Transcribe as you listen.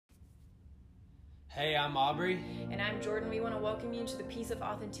Hey, I'm Aubrey. And I'm Jordan. We want to welcome you to the Piece of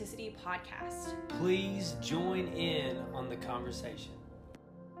Authenticity podcast. Please join in on the conversation.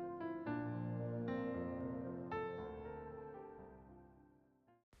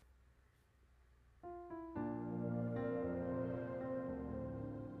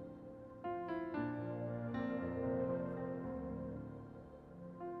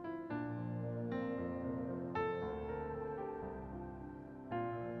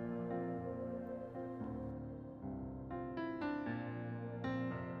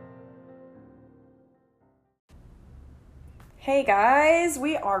 Hey guys,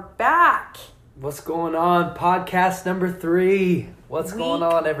 we are back. What's going on? Podcast number 3. What's going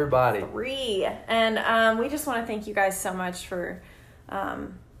on, everybody? 3. And we just want to thank you guys so much for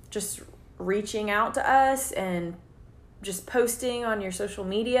just reaching out to us and just posting on your social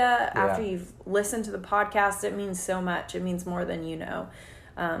media after you've listened to the podcast. It means so much. It means more than you know.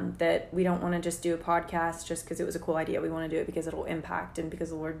 That we don't want to just do a podcast just because it was a cool idea. We want to do it because it'll impact and because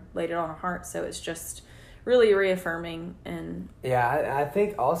the Lord laid it on our hearts. So it's just really reaffirming. And I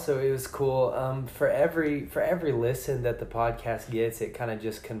think also it was cool for every listen that the podcast gets. It kind of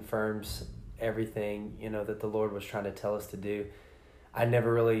just confirms everything that the Lord was trying to tell us to do. I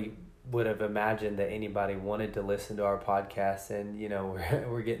never really would have imagined that anybody wanted to listen to our podcast, and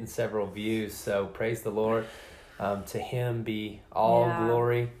we're getting several views, so praise the Lord. To him be all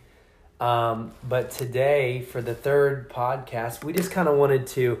glory. But today, for the third podcast, we just kind of wanted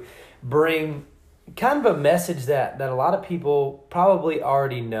to bring kind of a message that a lot of people probably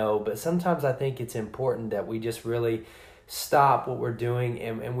already know, but sometimes I think it's important that we just really stop what we're doing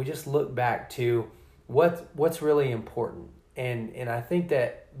and we just look back to what's really important. And I think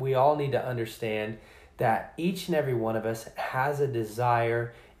that we all need to understand that each and every one of us has a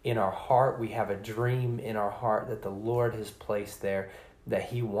desire in our heart. We have a dream in our heart that the Lord has placed there, that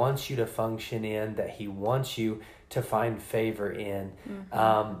he wants you to function in, that he wants you to find favor in.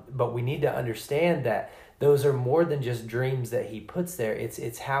 Mm-hmm. But we need to understand that those are more than just dreams that he puts there.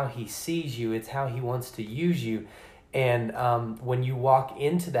 It's how he sees you. It's how he wants to use you. And when you walk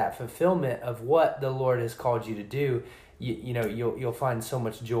into that fulfillment of what the Lord has called you to do, you'll find so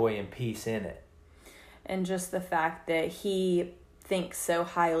much joy and peace in it. And just the fact that he thinks so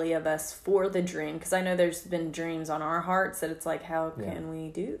highly of us for the dream, because I know there's been dreams on our hearts that it's like, how can we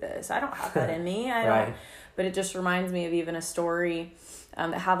do this? I don't have that in me. I don't. But it just reminds me of even a story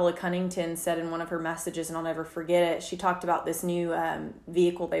that Havilah Cunnington said in one of her messages, and I'll never forget it. She talked about this new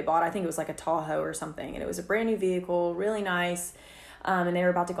vehicle they bought. I think it was like a Tahoe or something, and it was a brand new vehicle, really nice. And they were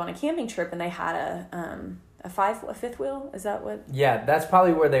about to go on a camping trip, and they had a fifth wheel. Is that what? Yeah, that's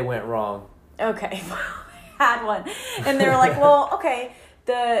probably where they went wrong. Okay. Had one, and they were like, well, okay,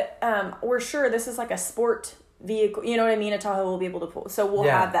 we're sure this is like a sport vehicle, you know what I mean? A Tahoe will be able to pull, so we'll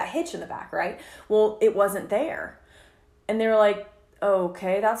have that hitch in the back, right? Well, it wasn't there, and they were like,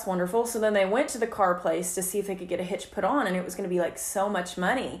 okay, that's wonderful. So then they went to the car place to see if they could get a hitch put on, and it was going to be like so much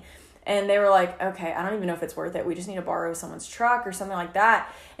money. And they were like, okay, I don't even know if it's worth it. We just need to borrow someone's truck or something like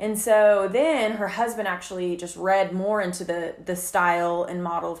that. And so then her husband actually just read more into the style and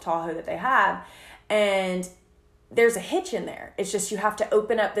model of Tahoe that they have. And there's a hitch in there. It's just you have to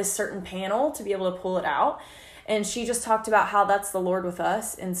open up this certain panel to be able to pull it out. And she just talked about how that's the Lord with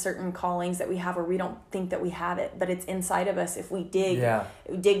us in certain callings that we have where we don't think that we have it, but it's inside of us. If we dig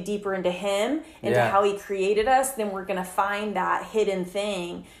deeper into him, into how he created us, then we're going to find that hidden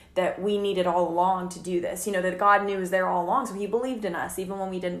thing that we needed all along to do this. That God knew was there all along, so he believed in us even when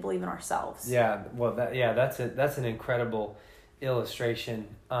we didn't believe in ourselves. Yeah, well, that's an incredible illustration.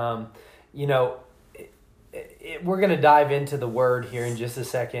 We're going to dive into the word here in just a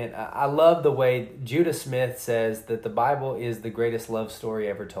second. I love the way Judah Smith says that the Bible is the greatest love story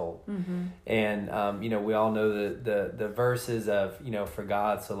ever told. Mm-hmm. And, we all know the verses of, for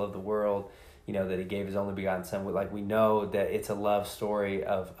God so loved the world, that he gave his only begotten son. We know that it's a love story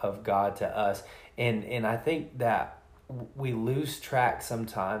of God to us. And I think that we lose track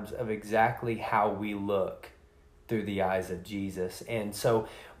sometimes of exactly how we look through the eyes of Jesus. And so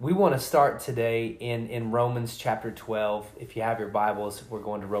we want to start today in Romans chapter 12. If you have your Bibles, we're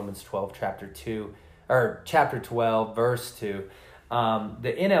going to Romans 12, chapter 12, verse 2. The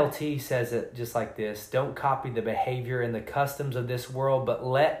NLT says it just like this: don't copy the behavior and the customs of this world, but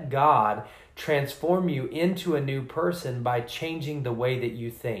let God transform you into a new person by changing the way that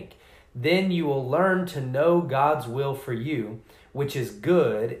you think. Then you will learn to know God's will for you, which is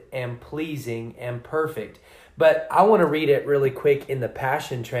good and pleasing and perfect. But I want to read it really quick in the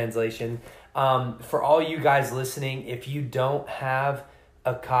Passion Translation. For all you guys listening, if you don't have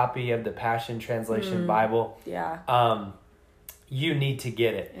a copy of the Passion Translation Bible, you need to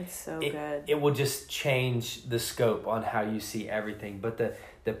get it. It's so good. It will just change the scope on how you see everything. But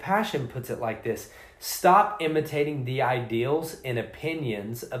the Passion puts it like this: stop imitating the ideals and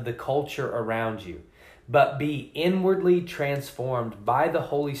opinions of the culture around you, but be inwardly transformed by the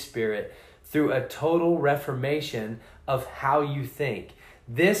Holy Spirit through a total reformation of how you think.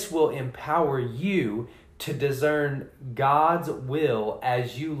 This will empower you to discern God's will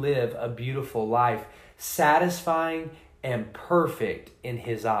as you live a beautiful life, satisfying and perfect in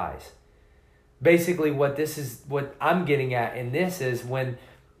His eyes. Basically, what I'm getting at in this is when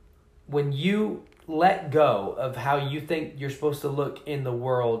you let go of how you think you're supposed to look in the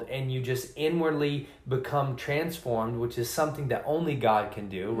world and you just inwardly become transformed, which is something that only God can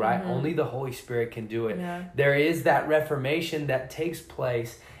do, right? Only the Holy Spirit can do it. Yeah. There is that reformation that takes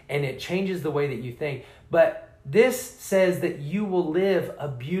place, and it changes the way that you think. But this says that you will live a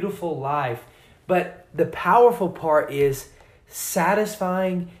beautiful life. But the powerful part is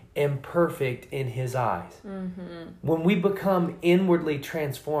satisfying and perfect in His eyes. When we become inwardly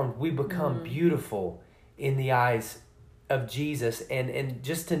transformed, we become beautiful in the eyes of Jesus. And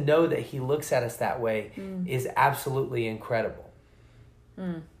just to know that He looks at us that way is absolutely incredible.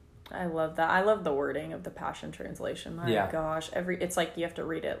 I love that. I love the wording of the Passion Translation. My gosh. It's like you have to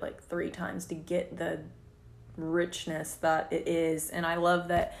read it like 3 times to get the richness that it is. And I love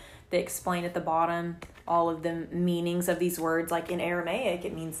that they explain at the bottom all of the meanings of these words. Like in Aramaic,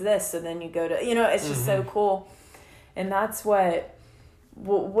 it means this. So then you go to, it's just so cool. And that's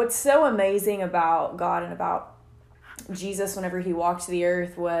what's so amazing about God and about Jesus whenever He walked the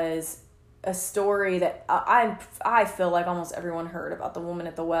earth was a story that I feel like almost everyone heard about, the woman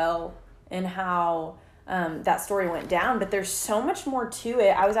at the well and how that story went down. But there's so much more to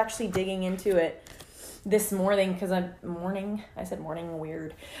it. I was actually digging into it this morning because I said morning,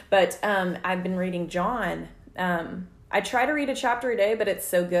 weird. But I've been reading John. I try to read a chapter a day, but it's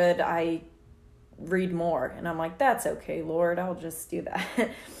so good I read more. And I'm like, that's okay, Lord, I'll just do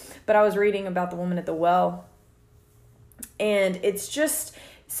that. But I was reading about the woman at the well. And it's just,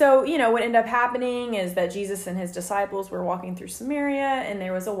 so, what ended up happening is that Jesus and His disciples were walking through Samaria, and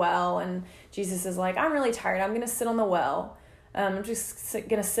there was a well. And Jesus is like, I'm really tired. I'm going to sit on the well. I'm just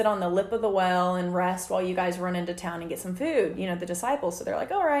going to sit on the lip of the well and rest while you guys run into town and get some food, the disciples. So they're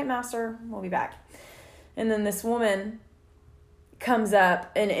like, all right, Master, we'll be back. And then this woman comes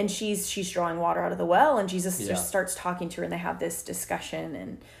up and she's drawing water out of the well, and Jesus just starts talking to her, and they have this discussion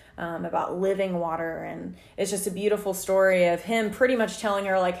and about living water. And it's just a beautiful story of Him pretty much telling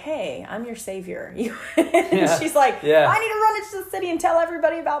her like, hey, I'm your Savior. She's like, I need to run into the city and tell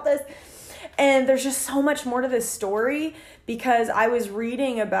everybody about this. And there's just so much more to this story, because I was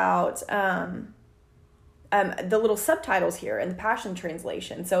reading about the little subtitles here in the Passion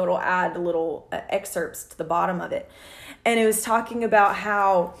Translation. So it'll add little excerpts to the bottom of it. And it was talking about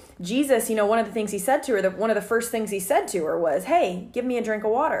how Jesus, one of the things He said to her, one of the first things He said to her was, hey, give me a drink of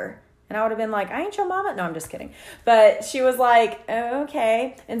water. And I would have been like, I ain't your mama. No, I'm just kidding. But she was like, oh,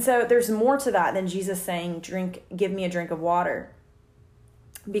 okay. And so there's more to that than Jesus saying, give me a drink of water.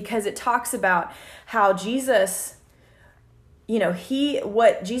 Because it talks about how Jesus,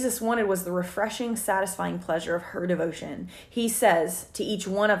 what Jesus wanted was the refreshing, satisfying pleasure of her devotion. He says to each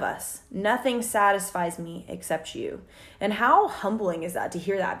one of us, nothing satisfies me except you. And how humbling is that to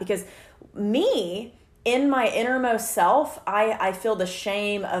hear that? Because me, in my innermost self, I feel the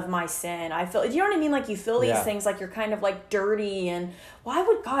shame of my sin. I feel, do you know what I mean? Like you feel these things like you're kind of like dirty, and why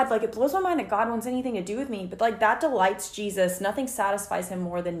would God, like it blows my mind that God wants anything to do with me, but like that delights Jesus. Nothing satisfies Him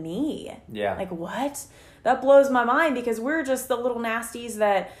more than me. Yeah. Like what? That blows my mind, because we're just the little nasties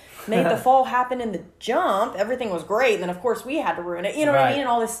that made the fall happen in the jump. Everything was great. And then of course we had to ruin it. You know what I mean? And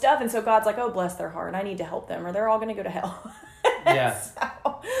all this stuff. And so God's like, oh, bless their heart. I need to help them or they're all going to go to hell. Yeah.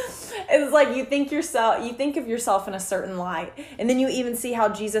 So, it's like you think of yourself in a certain light. And then you even see how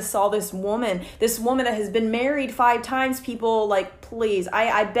Jesus saw this woman that has been married 5 times. People, like, please,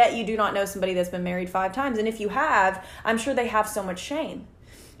 I bet you do not know somebody that's been married 5 times. And if you have, I'm sure they have so much shame.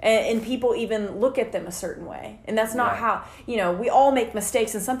 And people even look at them a certain way. And that's not how, we all make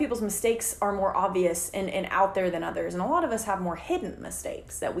mistakes. And some people's mistakes are more obvious and out there than others. And a lot of us have more hidden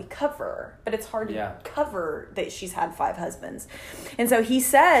mistakes that we cover. But it's hard to cover that she's had 5 husbands. And so he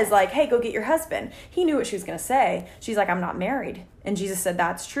says, like, hey, go get your husband. He knew what she was going to say. She's like, I'm not married. And Jesus said,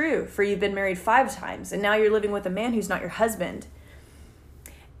 that's true. For you've been married 5 times. And now you're living with a man who's not your husband.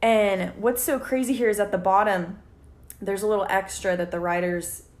 And what's so crazy here is at the bottom, there's a little extra that the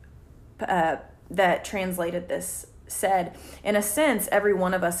writers that translated this said, in a sense, every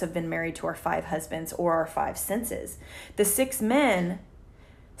one of us have been married to our 5 husbands or our 5 senses. The 6 men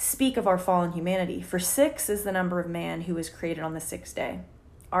speak of our fallen humanity. For 6 is the number of man who was created on the 6th day.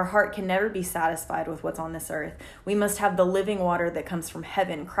 Our heart can never be satisfied with what's on this earth. We must have the living water that comes from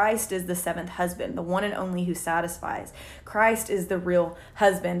heaven. Christ is the 7th husband, the one and only who satisfies. Christ is the real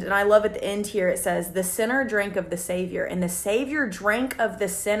husband. And I love at the end here, it says, the sinner drank of the Savior, and the Savior drank of the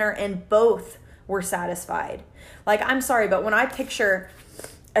sinner, and both were satisfied. Like, I'm sorry, but when I picture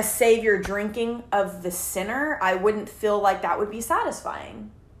a Savior drinking of the sinner, I wouldn't feel like that would be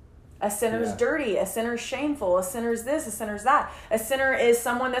satisfying. A sinner's dirty, a sinner's shameful, a sinner's this, a sinner's that. A sinner is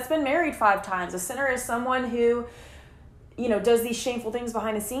someone that's been married 5 times. A sinner is someone who, does these shameful things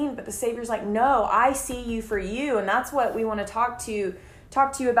behind the scene. But the Savior's like, no, I see you for you. And that's what we want to talk to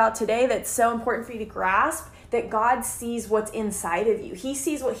you about today. That's so important for you to grasp, that God sees what's inside of you. He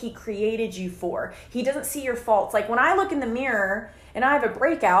sees what he created you for. He doesn't see your faults. Like when I look in the mirror and I have a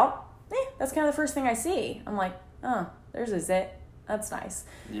breakout, that's kind of the first thing I see. I'm like, oh, there's a zit. That's nice.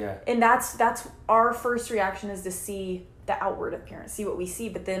 Yeah. And that's our first reaction, is to see the outward appearance, see what we see.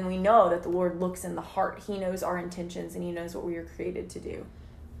 But then we know that the Lord looks in the heart. He knows our intentions, and he knows what we are created to do.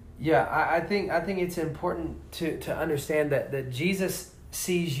 Yeah, I think it's important to understand that Jesus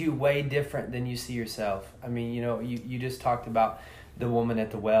sees you way different than you see yourself. I mean, you just talked about the woman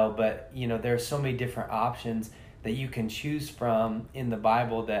at the well, but there are so many different options that you can choose from in the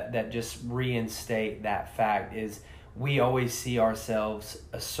Bible that just reinstate that fact. Is we always see ourselves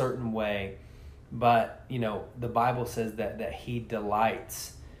a certain way, but the Bible says that he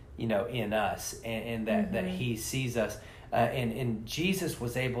delights in us, and that he sees us, and Jesus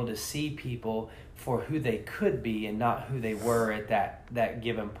was able to see people for who they could be and not who they were at that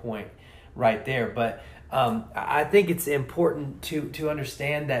given point right there. But I think it's important to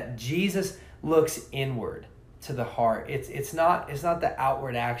understand that Jesus looks inward to the heart. It's not the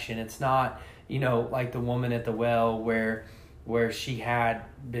outward action. It's not like the woman at the well where she had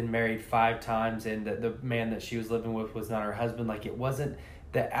been married 5 times and the man that she was living with was not her husband. Like, it wasn't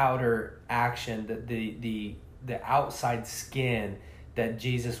the outer action, the outside skin that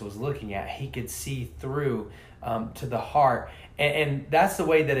Jesus was looking at. He could see through to the heart. And that's the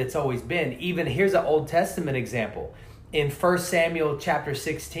way that it's always been. Even here's an Old Testament example. In 1 Samuel chapter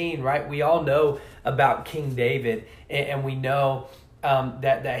 16, right, we all know about King David, and we know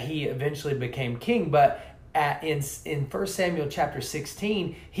that he eventually became king. But in 1 Samuel chapter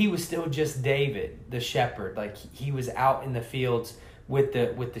 16, he was still just David, the shepherd. Like, he was out in the fields with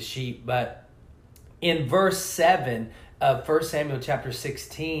the sheep. But in verse 7 of 1 Samuel chapter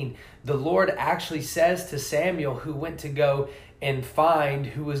 16, the Lord actually says to Samuel, who went to go and find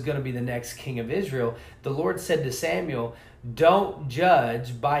who was going to be the next king of Israel, the Lord said to Samuel, "Don't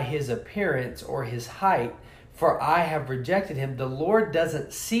judge by his appearance or his height, for I have rejected him." The Lord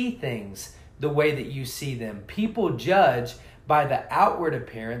doesn't see things the way that you see them. People judge by the outward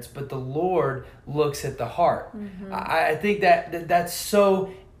appearance, but the Lord looks at the heart. Mm-hmm. I think that's so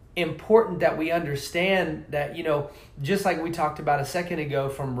important that we understand that, just like we talked about a second ago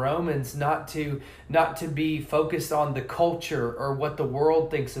from Romans, not to be focused on the culture or what the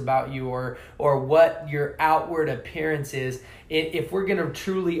world thinks about you or what your outward appearance is. If we're going to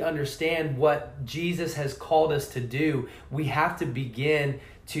truly understand what Jesus has called us to do, we have to begin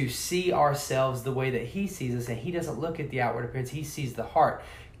to see ourselves the way that he sees us. And he doesn't look at the outward appearance. He sees the heart.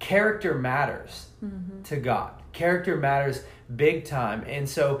 Character matters to God. Character matters big time. And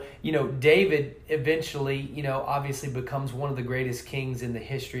so, David eventually, obviously becomes one of the greatest kings in the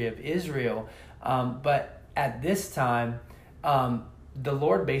history of Israel. But at this time, the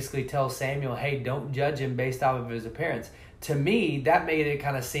Lord basically tells Samuel, hey, don't judge him based off of his appearance. To me, that made it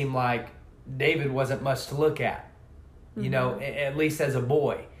kind of seem like David wasn't much to look at, at least as a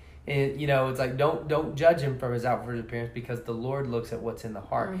boy. And, it's like, don't judge him from his outward appearance, because the Lord looks at what's in the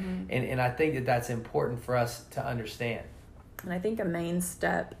heart. Mm-hmm. And I think that's important for us to understand. And I think a main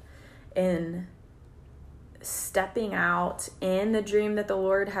step in stepping out in the dream that the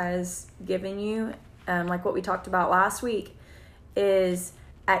Lord has given you, like what we talked about last week, is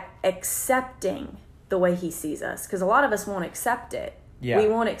accepting the way he sees us. Because a lot of us won't accept it. Yeah. We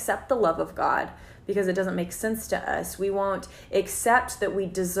won't accept the love of God because it doesn't make sense to us. We won't accept that we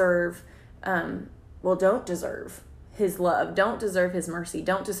deserve, don't deserve his love, don't deserve his mercy,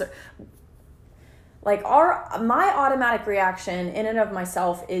 don't deserve... Like, my automatic reaction in and of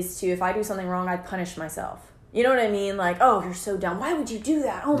myself is to, if I do something wrong, I'd punish myself. You know what I mean? Like, oh, you're so dumb. Why would you do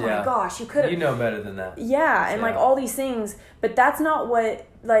that? Oh my gosh, you could have... You know better than that. Yeah, and like all these things. But that's not what,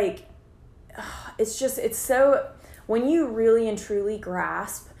 like, it's so... When you really and truly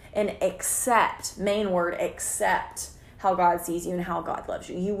grasp and accept, main word, accept, how God sees you and how God loves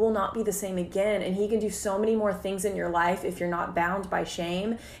you. You will not be the same again. And he can do so many more things in your life if you're not bound by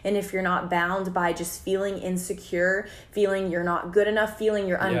shame, and if you're not bound by just feeling insecure, feeling you're not good enough, feeling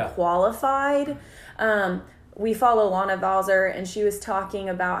you're unqualified. We follow Lana Valzer, and she was talking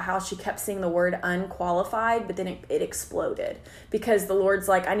about how she kept saying the word unqualified, but then it exploded because the Lord's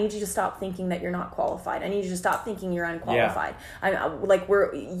like, I need you to stop thinking that you're not qualified. I need you to stop thinking you're unqualified.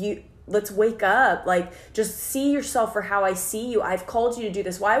 Let's wake up. Like, just see yourself for how I see you. I've called you to do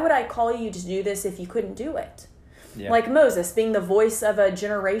this. Why would I call you to do this if you couldn't do it? Yeah. Like Moses being the voice of a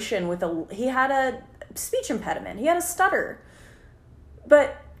generation he had a speech impediment. He had a stutter,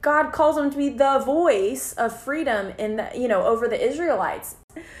 but God calls him to be the voice of freedom over the Israelites.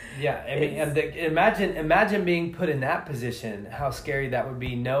 Yeah, I mean, and imagine being put in that position. How scary that would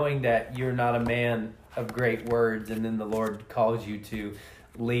be, knowing that you're not a man of great words, and then the Lord calls you to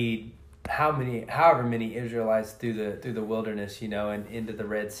lead however many Israelites through the wilderness, and into the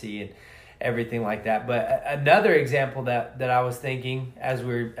Red Sea and everything like that. But another example that I was thinking as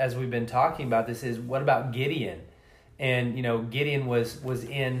we've been talking about this is, what about Gideon? And, Gideon was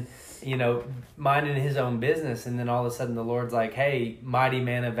in, minding his own business. And then all of a sudden the Lord's like, hey, mighty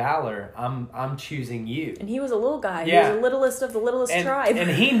man of valor, I'm choosing you. And he was a little guy. Yeah. He was the littlest of the littlest tribe. And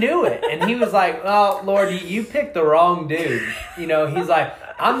he knew it. And he was like, well, Lord, you picked the wrong dude. He's like,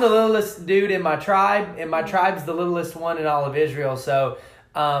 I'm the littlest dude in my tribe, and my tribe's the littlest one in all of Israel. So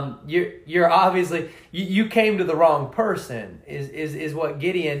you're obviously, you came to the wrong person, is what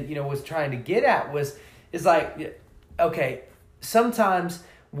Gideon, was trying to get at, is like, okay, sometimes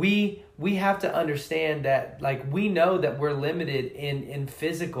we have to understand that, like, we know that we're limited in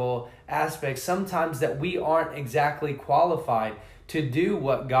physical aspects, sometimes that we aren't exactly qualified to do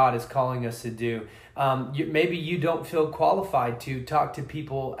what God is calling us to do. Maybe you don't feel qualified to talk to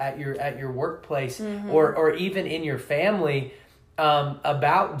people at your workplace, mm-hmm. or even in your family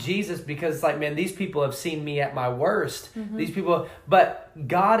about Jesus, because it's like, man, these people have seen me at my worst. Mm-hmm. These people, but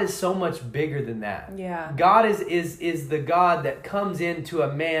God is so much bigger than that. Yeah. God is the God that comes into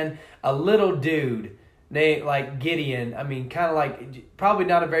a man, a little dude named like Gideon. I mean, kind of like, probably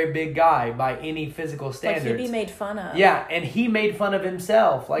not a very big guy by any physical standards. Like, he'd be made fun of. Yeah, and he made fun of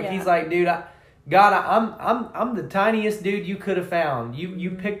himself. Like, he's like, dude, I'm the tiniest dude you could have found.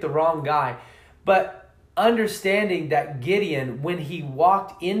 You picked the wrong guy. But understanding that Gideon, when he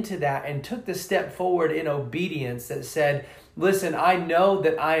walked into that and took the step forward in obedience, that said, listen, I know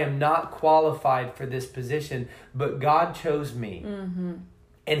that I am not qualified for this position, but God chose me. Mm-hmm.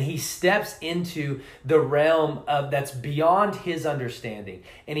 And he steps into the realm that's beyond his understanding.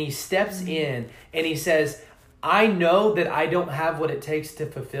 And he steps mm-hmm. in and he says, I know that I don't have what it takes to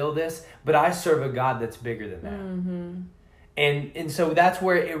fulfill this, but I serve a God that's bigger than that. Mm-hmm. And so that's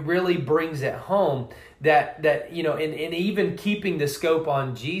where it really brings it home that and even keeping the scope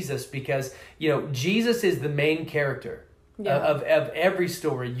on Jesus, because, Jesus is the main character of every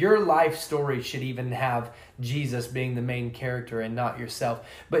story. Your life story should even have Jesus being the main character and not yourself.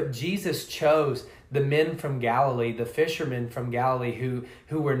 But Jesus chose the men from Galilee, the fishermen from Galilee,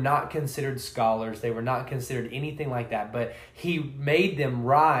 who were not considered scholars. They were not considered anything like that. But he made them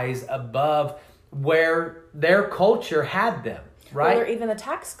rise above where their culture had them, right? Or even the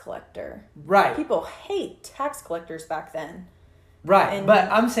tax collector. Right. People hate tax collectors back then. Right.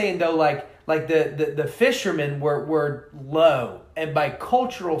 But I'm saying, though, like the fishermen were low, and by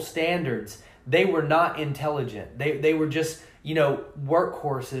cultural standards, they were not intelligent. They were just,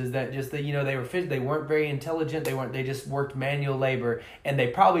 workhorses that just, they weren't very intelligent. They just worked manual labor, and they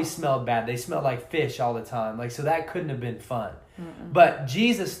probably smelled bad. They smelled like fish all the time. Like, so that couldn't have been fun. Mm-mm. But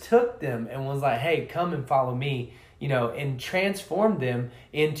Jesus took them and was like, hey, come and follow me, and transformed them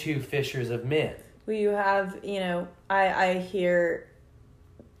into fishers of men. Well, you have, I hear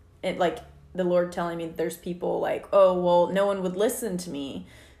it, like, the Lord telling me that there's people like, oh, well, no one would listen to me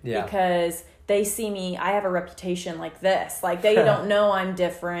because they see me, I have a reputation like this. Like, they don't know I'm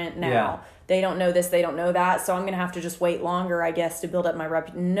different now. Yeah. They don't know this, they don't know that, so I'm going to have to just wait longer, I guess, to build up my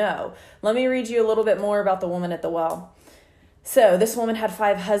reputation. No. Let me read you a little bit more about the woman at the well. So this woman had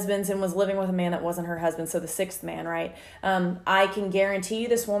 5 husbands and was living with a man that wasn't her husband. So the 6th man, right? I can guarantee you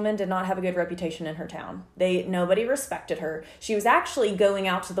this woman did not have a good reputation in her town. Nobody respected her. She was actually going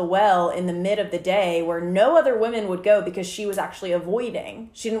out to the well in the mid of the day where no other women would go, because she was actually avoiding.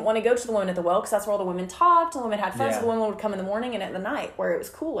 She didn't want to go to the women at the well because that's where all the women talked. The women had fun. Yeah. So the women would come in the morning and at the night where it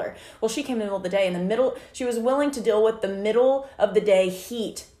was cooler. Well, she came in the middle of the day. She was willing to deal with the middle of the day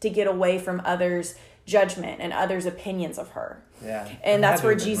heat to get away from others' judgment and others' opinions of her. Yeah. And that's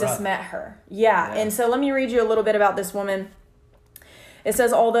where Jesus met her. Yeah. And so let me read you a little bit about this woman. It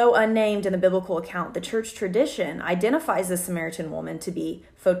says, although unnamed in the biblical account, the church tradition identifies the Samaritan woman to be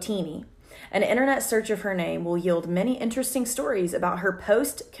Fotini. An internet search of her name will yield many interesting stories about her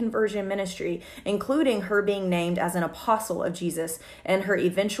post-conversion ministry, including her being named as an apostle of Jesus and her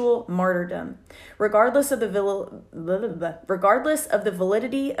eventual martyrdom. Regardless of the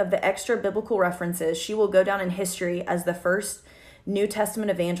validity of the extra biblical references, she will go down in history as the first New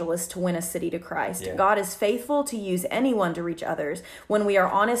Testament evangelist to win a city to Christ. Yeah. God is faithful to use anyone to reach others when we are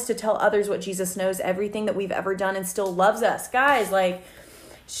honest to tell others what Jesus knows everything that we've ever done and still loves us. Guys, like,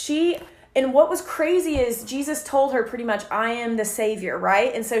 and what was crazy is Jesus told her pretty much, I am the Savior,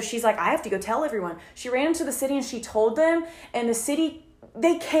 right? And so she's like, I have to go tell everyone. She ran into the city and she told them, and the city,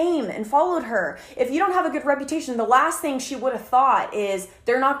 they came and followed her. If you don't have a good reputation, the last thing she would have thought is,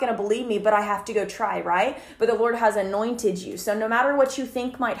 they're not going to believe me, but I have to go try, right? But the Lord has anointed you. So no matter what you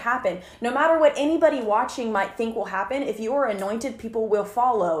think might happen, no matter what anybody watching might think will happen, if you are anointed, people will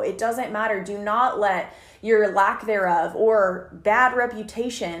follow. It doesn't matter. Do not let your lack thereof or bad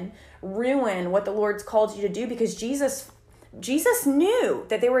reputation ruin what the Lord's called you to do, because Jesus knew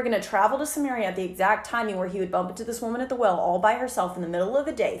that they were going to travel to Samaria at the exact timing where he would bump into this woman at the well all by herself in the middle of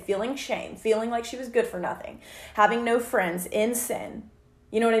the day, feeling shame, feeling like she was good for nothing, having no friends, in sin.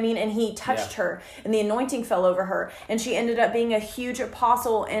 You know what I mean? And he touched her and the anointing fell over her and she ended up being a huge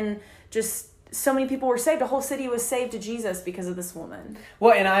apostle, and just so many people were saved. A whole city was saved to Jesus because of this woman.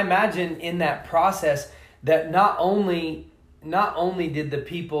 Well, and I imagine in that process that not only did the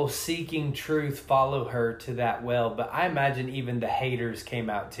people seeking truth follow her to that well, but I imagine even the haters came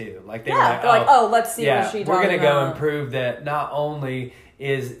out too. Like they were like, let's see what she talking about. We're going to go and prove that not only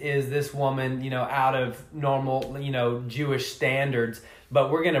is this woman, out of normal, Jewish standards, but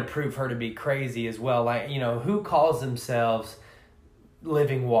we're going to prove her to be crazy as well. Like, who calls themselves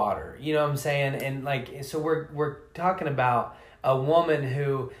living water? You know what I'm saying? And like, so we're talking about a woman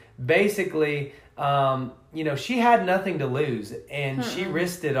who basically, she had nothing to lose, and she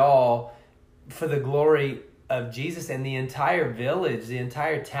risked it all for the glory of Jesus, and the entire village, the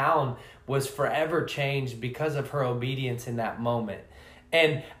entire town was forever changed because of her obedience in that moment.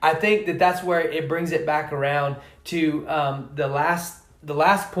 And I think that's where it brings it back around to the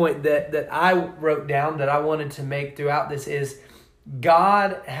last point that I wrote down that I wanted to make throughout this is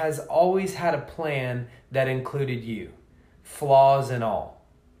God has always had a plan that included you, flaws and all.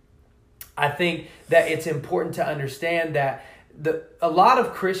 I think that it's important to understand that a lot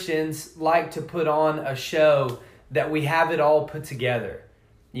of Christians like to put on a show that we have it all put together.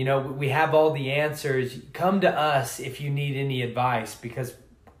 We have all the answers. Come to us if you need any advice because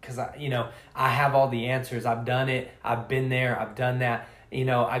I have all the answers. I've done it. I've been there. I've done that.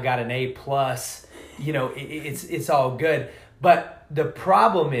 I got an A+. It's all good. But the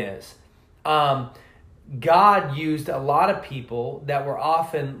problem is, God used a lot of people that were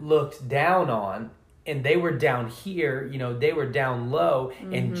often looked down on, and they were down here, they were down low,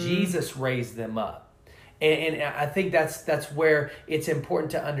 and Jesus raised them up. And I think that's where it's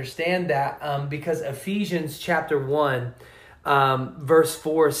important to understand that, because Ephesians chapter 1, verse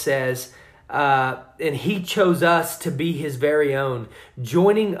 4 says, and he chose us to be his very own,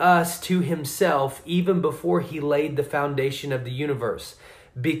 joining us to himself even before he laid the foundation of the universe.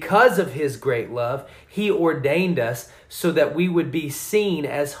 Because of his great love, he ordained us so that we would be seen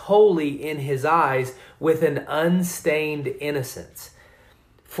as holy in his eyes with an unstained innocence.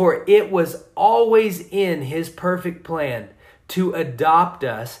 For it was always in his perfect plan to adopt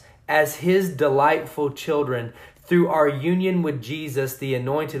us as his delightful children through our union with Jesus, the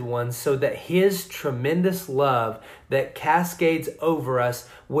Anointed One, so that his tremendous love that cascades over us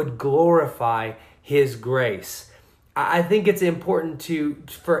would glorify his grace. I think it's important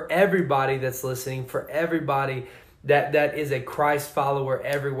for everybody that's listening, for everybody that is a Christ follower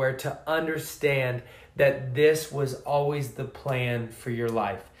everywhere, to understand that this was always the plan for your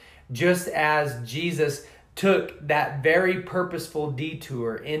life. Just as Jesus took that very purposeful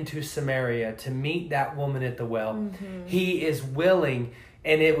detour into Samaria to meet that woman at the well, he is willing,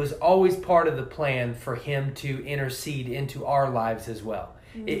 and it was always part of the plan for him to intercede into our lives as well.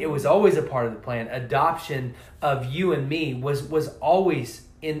 It was always a part of the plan. Adoption of you and me was always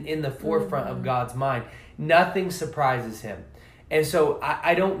in the forefront of God's mind. Nothing surprises him. And so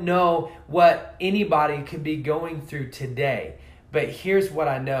I don't know what anybody could be going through today, but here's what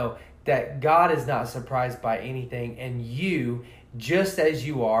I know, that God is not surprised by anything, and you, just as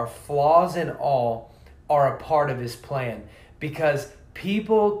you are, flaws and all, are a part of his plan, because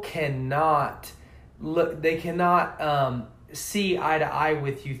people cannot see eye to eye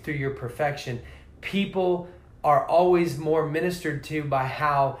with you through your perfection. People are always more ministered to by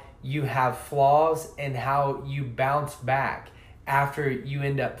how you have flaws and how you bounce back. after you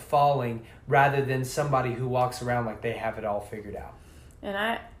end up falling, rather than somebody who walks around like they have it all figured out.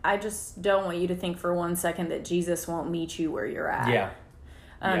 And I just don't want you to think for 1 second that Jesus won't meet you where you're at.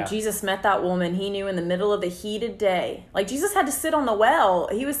 Yeah. Jesus met that woman. He knew in the middle of the heated day. Like, Jesus had to sit on the well.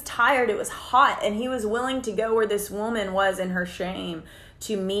 He was tired. It was hot. And he was willing to go where this woman was in her shame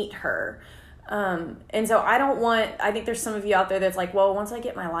to meet her. And so I think there's some of you out there that's like, well, once I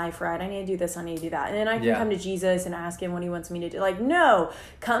get my life right, I need to do this, I need to do that. And then I can come to Jesus and ask him what he wants me to do. Like, no,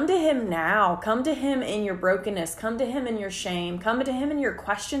 come to him now. Come to him in your brokenness. Come to him in your shame. Come to him in your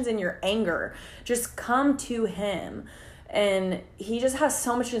questions and your anger. Just come to him. And he just has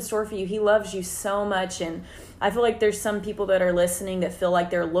so much in store for you. He loves you so much. And I feel like there's some people that are listening that feel like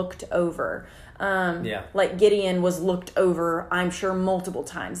they're looked over. Like Gideon was looked over, I'm sure, multiple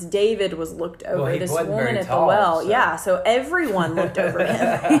times. David was looked over. Well, this woman at tall, the well. So. Yeah, so everyone looked over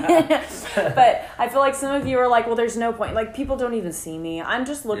him. But I feel like some of you are like, well, there's no point. Like, people don't even see me. I'm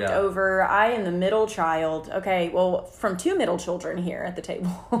just looked over. I am the middle child. Okay, well, from 2 middle children here at the table.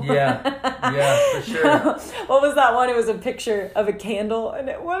 Yeah, for sure. What was that one? It was a picture of a candle. And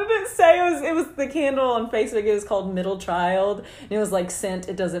what did it say? It was the candle on Facebook. It was called Middle Child. And it was like, scent,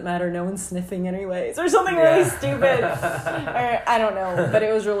 it doesn't matter. No one's sniffing anyways, or something really stupid. Or, I don't know, but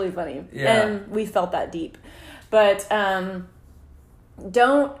it was really funny. And we felt that deep. But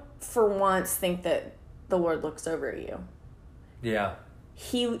don't for once think that the Lord looks over at you. Yeah.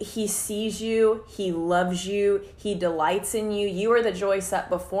 He sees you. He loves you. He delights in you. You are the joy set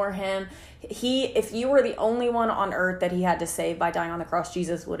before him. If you were the only one on earth that he had to save by dying on the cross,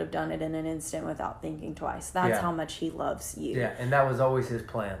 Jesus would have done it in an instant without thinking twice. That's how much he loves you. Yeah, and that was always his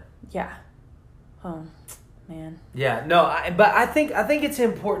plan. Yeah. Oh, man. Yeah, no, but I think it's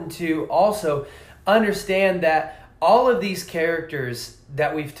important to also understand that all of these characters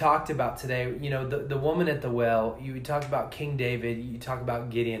that we've talked about today, you know, the woman at the well, you talk about King David, you talk about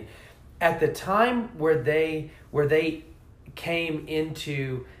Gideon, at the time where they came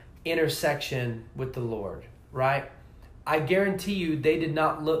into intersection with the Lord, right? I guarantee you they did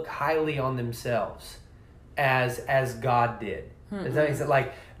not look highly on themselves as God did. Does that make sense?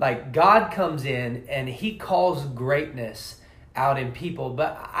 Like God comes in and he calls greatness out in people.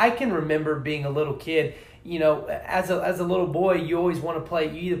 But I can remember being a little kid, you know, as a little boy, you always want to play.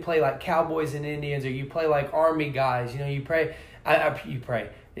 You either play like cowboys and Indians, or you play like army guys. You know, you pray. You pray.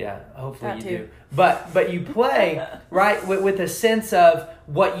 Yeah, hopefully you do. But you play right with a sense of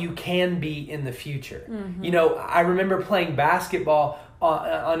what you can be in the future. Mm-hmm. You know, I remember playing basketball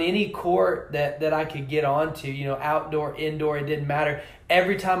on any court that I could get onto. You know, outdoor, indoor, it didn't matter.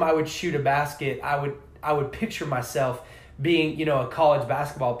 Every time I would shoot a basket, I would picture myself being, you know, a college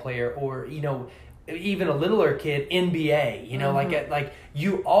basketball player, or, you know, even a littler kid, NBA. You know, like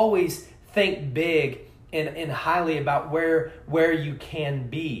you always think big and highly about where you can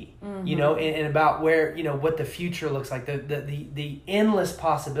be, you know, and about where, you know, what the future looks like, the endless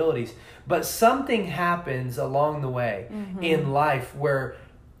possibilities. But something happens along the way in life where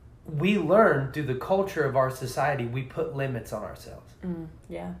we learn through the culture of our society, we put limits on ourselves.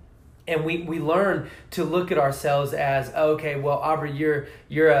 Yeah. And we learn to look at ourselves as, okay, well, Aubrey,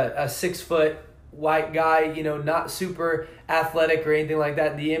 you're a 6 foot white guy, you know, not super athletic or anything like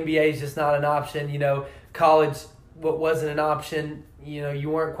that. The NBA is just not an option. You know, college wasn't an option. You know, you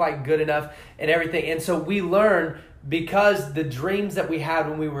weren't quite good enough and everything. And so we learn, because the dreams that we had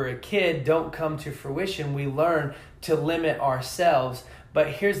when we were a kid don't come to fruition, we learn to limit ourselves. But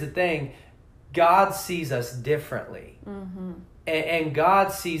here's the thing, God sees us differently. And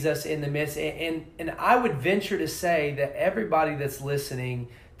God sees us in the midst. And I would venture to say that everybody that's listening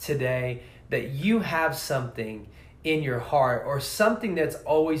today, that you have something in your heart, or something that's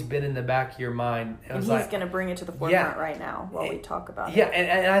always been in the back of your mind. And he's going to bring it to the forefront right now while we talk about it. Yeah,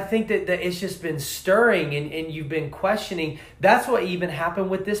 and I think that it's just been stirring, and you've been questioning. That's what even happened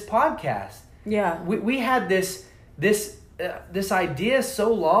with this podcast. Yeah. We had this idea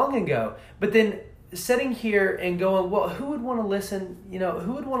so long ago, but then sitting here and going, well, who would want to listen? You know,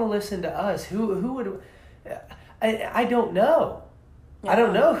 who would want to listen to us? Who would? I don't know. Yeah. I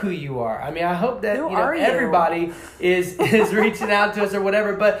don't know who you are. I mean, I hope that everybody is reaching out to us or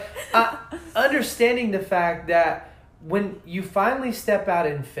whatever. But understanding the fact that when you finally step out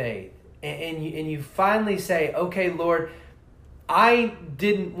in faith and you finally say, okay, Lord, I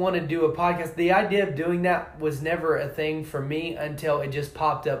didn't want to do a podcast. The idea of doing that was never a thing for me until it just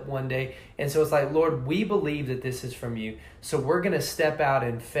popped up one day. And so it's like, Lord, we believe that this is from you. So we're going to step out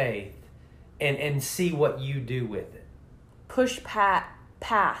in faith and see what you do with it. Push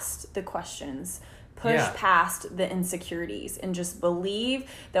past the questions. Push past the insecurities and just believe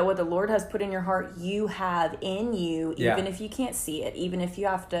that what the Lord has put in your heart, you have in you, even if you can't see it, even if you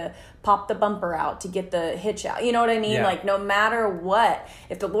have to pop the bumper out to get the hitch out. You know what I mean? Like, no matter what,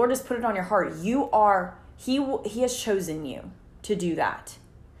 if the Lord has put it on your heart, He has chosen you to do that.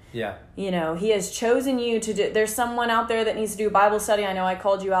 Yeah. You know, He has chosen you to do. There's someone out there that needs to do a Bible study. I know I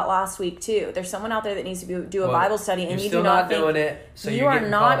called you out last week too. There's someone out there that needs to do a Bible study, and you do not think doing it, so you are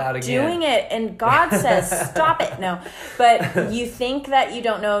not doing it. And God says, stop it. No, but you think that you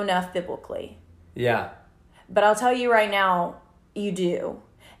don't know enough biblically. Yeah. But I'll tell you right now, you do.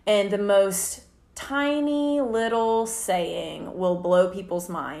 And the most tiny little saying will blow people's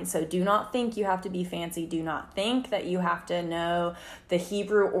minds. So do not think you have to be fancy. Do not think that you have to know the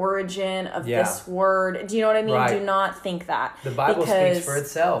Hebrew origin of this word. Do you know what I mean? Right. Do not think that. The Bible speaks for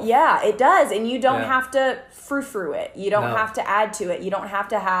itself. Yeah, it does. And you don't have to frou-frou it. You don't have to add to it. You don't have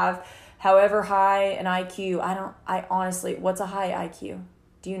to have however high an IQ. I honestly, what's a high IQ?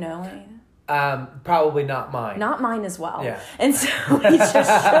 Do you know anything? Probably not mine. Not mine as well. Yeah. And so we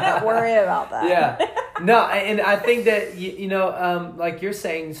just shouldn't worry about that. Yeah. No, and I think that, you know, like you're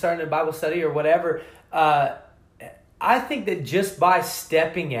saying, starting a Bible study or whatever, I think that just by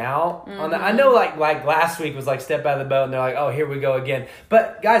stepping out on that, I know like last week was like step out of the boat and they're like, oh, here we go again.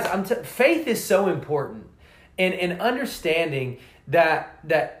 But guys, faith is so important, and understanding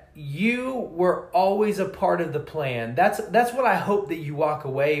that you were always a part of the plan. That's what I hope that you walk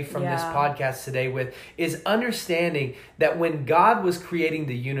away from this podcast today with, is understanding that when God was creating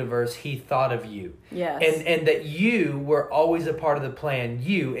the universe, He thought of you. Yes. And that you were always a part of the plan.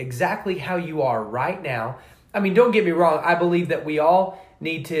 You, exactly how you are right now. I mean, don't get me wrong. I believe that we all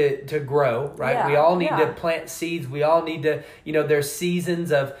need to grow, right? Yeah, we all need to plant seeds. We all need to, you know, there's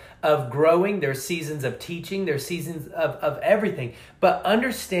seasons of growing. There's seasons of teaching. There's seasons of everything. But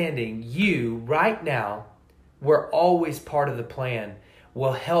understanding you right now, we're always part of the plan,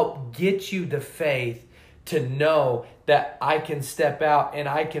 will help get you the faith to know that I can step out and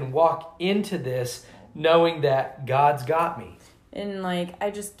I can walk into this knowing that God's got me. And like,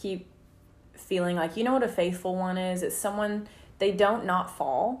 I just keep feeling like, you know what a faithful one is? It's someone, they don't not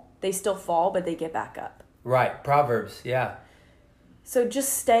fall. They still fall, but they get back up. Right. Proverbs. Yeah. So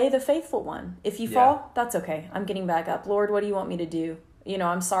just stay the faithful one. If you fall, that's okay. I'm getting back up. Lord, what do you want me to do? You know,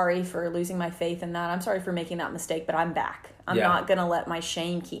 I'm sorry for losing my faith in that. I'm sorry for making that mistake, but I'm back. I'm not going to let my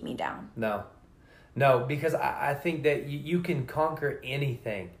shame keep me down. No, because I think that you can conquer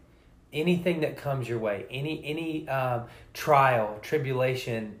anything that comes your way, any trial,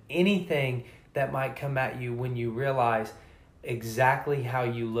 tribulation, anything that might come at you when you realize exactly how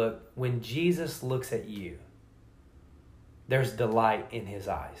you look. When Jesus looks at you, there's delight in His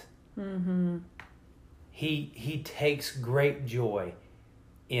eyes. Mm-hmm. He takes great joy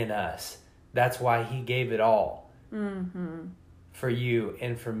in us. That's why He gave it all for you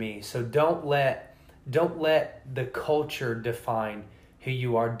and for me. So don't let the culture define who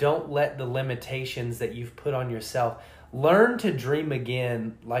you are. Don't let the limitations that you've put on yourself. Learn to dream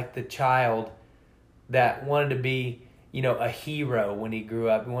again, like the child that wanted to be, you know, a hero when he grew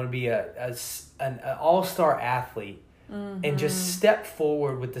up. He wanted to be an all-star athlete. And just step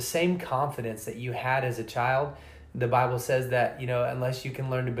forward with the same confidence that you had as a child. The Bible says that, you know, unless you can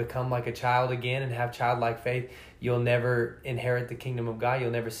learn to become like a child again and have childlike faith, you'll never inherit the kingdom of God.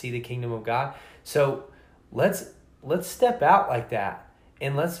 You'll never see the kingdom of God. So let's step out like that.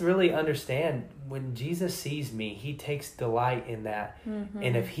 And let's really understand, when Jesus sees me, He takes delight in that.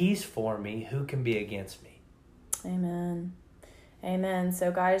 And if He's for me, who can be against me? Amen. Amen. So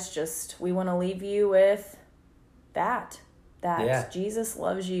guys, we want to leave you with that Jesus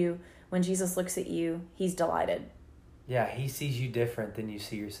loves you. When Jesus looks at you, He's delighted. Yeah, He sees you different than you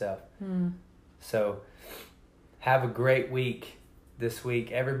see yourself. So have a great week this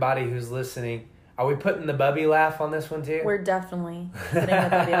week. Everybody who's listening, are we putting the Bubby laugh on this one too? We're definitely putting the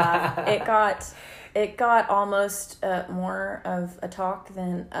Bubby laugh. It got almost more of a talk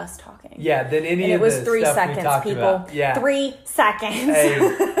than us talking. Yeah, than any and of it was the 3 stuff seconds, we talked people. About. Yeah. 3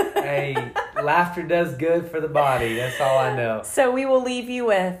 seconds. Hey, laughter does good for the body. That's all I know. So we will leave you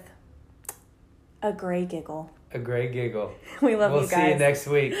with a gray giggle. A gray giggle. We love you guys. We'll see you next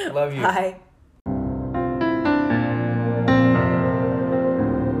week. Love you. Bye.